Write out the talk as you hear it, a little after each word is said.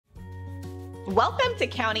Welcome to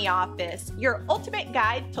County Office, your ultimate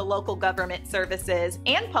guide to local government services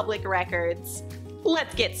and public records.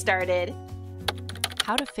 Let's get started.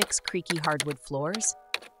 How to fix creaky hardwood floors?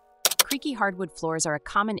 Creaky hardwood floors are a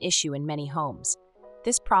common issue in many homes.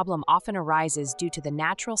 This problem often arises due to the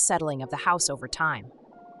natural settling of the house over time.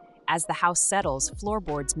 As the house settles,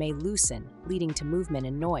 floorboards may loosen, leading to movement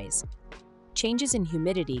and noise. Changes in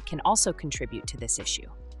humidity can also contribute to this issue.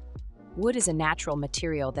 Wood is a natural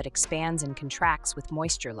material that expands and contracts with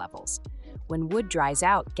moisture levels. When wood dries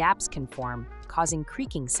out, gaps can form, causing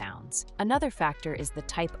creaking sounds. Another factor is the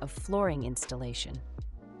type of flooring installation.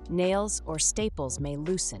 Nails or staples may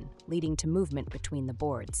loosen, leading to movement between the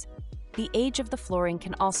boards. The age of the flooring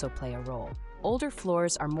can also play a role. Older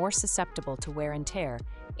floors are more susceptible to wear and tear,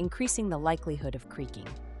 increasing the likelihood of creaking.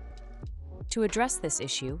 To address this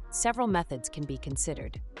issue, several methods can be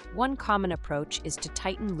considered. One common approach is to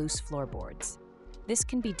tighten loose floorboards. This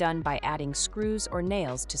can be done by adding screws or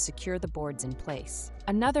nails to secure the boards in place.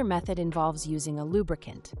 Another method involves using a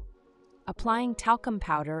lubricant. Applying talcum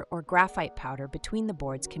powder or graphite powder between the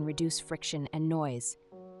boards can reduce friction and noise.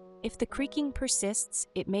 If the creaking persists,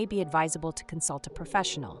 it may be advisable to consult a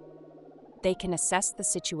professional. They can assess the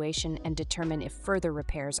situation and determine if further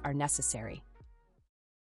repairs are necessary.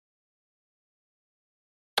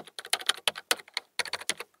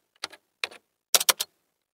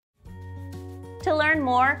 To learn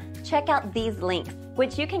more, check out these links,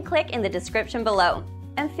 which you can click in the description below.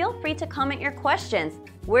 And feel free to comment your questions.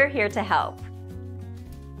 We're here to help.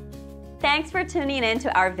 Thanks for tuning in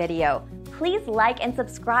to our video. Please like and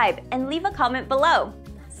subscribe and leave a comment below.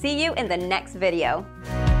 See you in the next video.